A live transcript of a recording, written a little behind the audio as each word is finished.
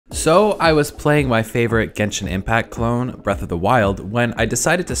So I was playing my favorite Genshin Impact clone, Breath of the Wild, when I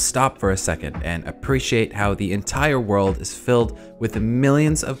decided to stop for a second and appreciate how the entire world is filled with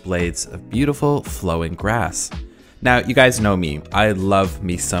millions of blades of beautiful flowing grass. Now, you guys know me, I love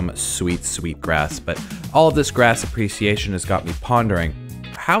me some sweet, sweet grass, but all of this grass appreciation has got me pondering,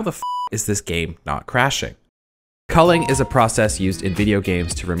 how the f is this game not crashing? Culling is a process used in video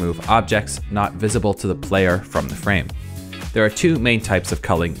games to remove objects not visible to the player from the frame. There are two main types of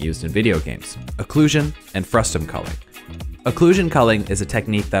culling used in video games, occlusion and frustum culling. Occlusion culling is a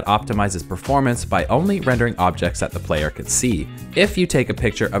technique that optimizes performance by only rendering objects that the player can see. If you take a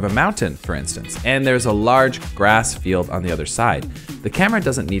picture of a mountain, for instance, and there's a large grass field on the other side, the camera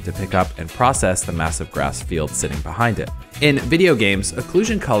doesn't need to pick up and process the massive grass field sitting behind it. In video games,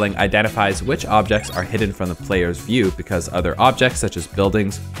 occlusion culling identifies which objects are hidden from the player's view because other objects such as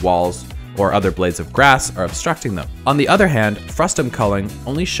buildings, walls, or other blades of grass are obstructing them. On the other hand, frustum culling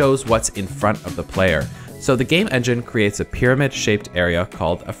only shows what's in front of the player. So the game engine creates a pyramid-shaped area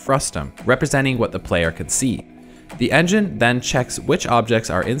called a frustum, representing what the player can see. The engine then checks which objects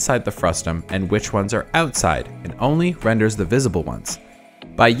are inside the frustum and which ones are outside, and only renders the visible ones.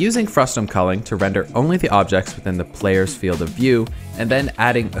 By using frustum culling to render only the objects within the player's field of view, and then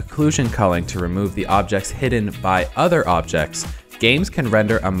adding occlusion culling to remove the objects hidden by other objects, games can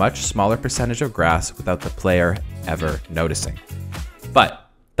render a much smaller percentage of grass without the player ever noticing. But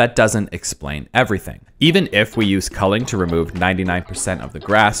that doesn't explain everything. Even if we use culling to remove 99% of the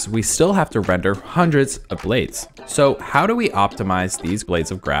grass, we still have to render hundreds of blades. So how do we optimize these blades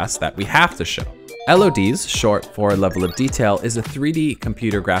of grass that we have to show? LODs, short for level of detail, is a 3D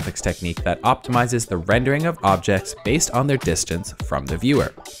computer graphics technique that optimizes the rendering of objects based on their distance from the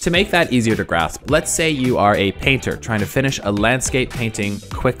viewer. To make that easier to grasp, let's say you are a painter trying to finish a landscape painting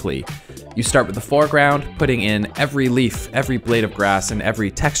quickly. You start with the foreground, putting in every leaf, every blade of grass, and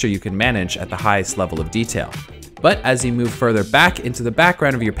every texture you can manage at the highest level of detail. But as you move further back into the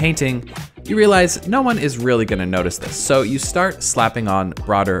background of your painting, you realize no one is really going to notice this, so you start slapping on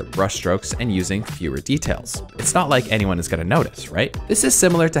broader brushstrokes and using fewer details. It's not like anyone is going to notice, right? This is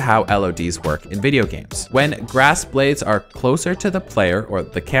similar to how LODs work in video games. When grass blades are closer to the player or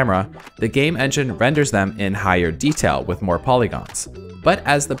the camera, the game engine renders them in higher detail with more polygons. But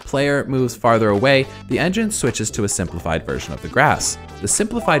as the player moves farther away, the engine switches to a simplified version of the grass. The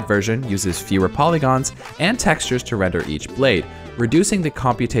simplified version uses fewer polygons and textures to render each blade, reducing the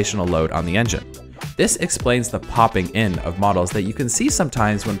computational load on the engine. This explains the popping in of models that you can see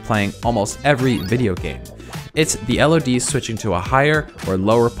sometimes when playing almost every video game. It's the LODs switching to a higher or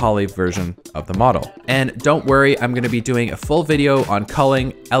lower poly version of the model. And don't worry, I'm going to be doing a full video on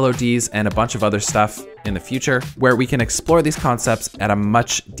culling, LODs, and a bunch of other stuff in the future, where we can explore these concepts at a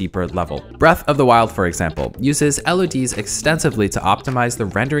much deeper level. Breath of the Wild, for example, uses LODs extensively to optimize the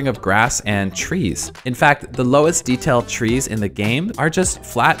rendering of grass and trees. In fact, the lowest detailed trees in the game are just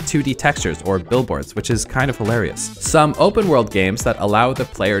flat 2D textures or billboards, which is kind of hilarious. Some open world games that allow the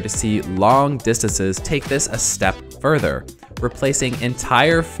player to see long distances take this a step further, replacing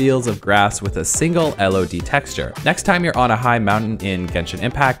entire fields of grass with a single LOD texture. Next time you're on a high mountain in Genshin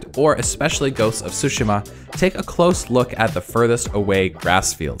Impact, or especially Ghosts of Tsushima, take a close look at the furthest away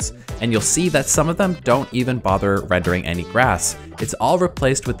grass fields, and you'll see that some of them don't even bother rendering any grass. It's all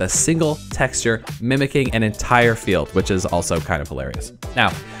replaced with a single texture mimicking an entire field, which is also kind of hilarious.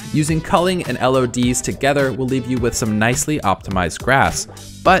 Now, using culling and LODs together will leave you with some nicely optimized grass,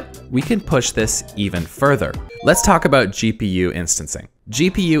 but we can push this even further. Let's talk about GPU instancing.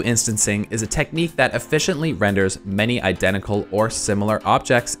 GPU instancing is a technique that efficiently renders many identical or similar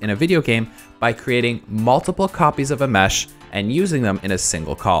objects in a video game by creating multiple copies of a mesh and using them in a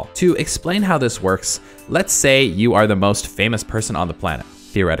single call. To explain how this works, let's say you are the most famous person on the planet,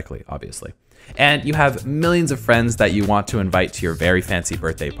 theoretically, obviously, and you have millions of friends that you want to invite to your very fancy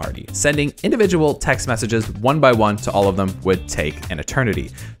birthday party. Sending individual text messages one by one to all of them would take an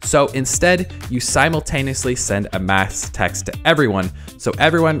eternity. So instead, you simultaneously send a mass text to everyone, so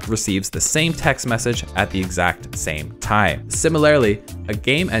everyone receives the same text message at the exact same time. Similarly, a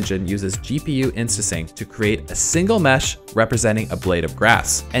game engine uses GPU instancing to create a single mesh representing a blade of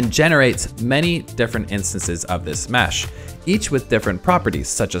grass, and generates many different instances of this mesh, each with different properties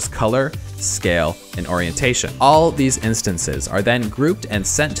such as color, scale, and orientation. All these instances are then grouped and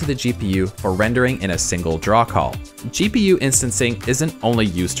sent to the GPU for rendering in a single draw call. GPU instancing isn't only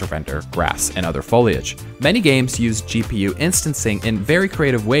used to render grass and other foliage. Many games use GPU instancing in very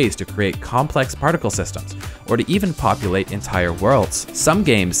creative ways to create complex particle systems, or to even populate entire worlds. Some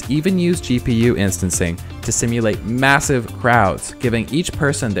games even use GPU instancing to simulate massive crowds, giving each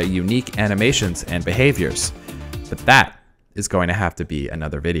person their unique animations and behaviors. But that is going to have to be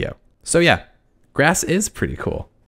another video. So yeah, grass is pretty cool.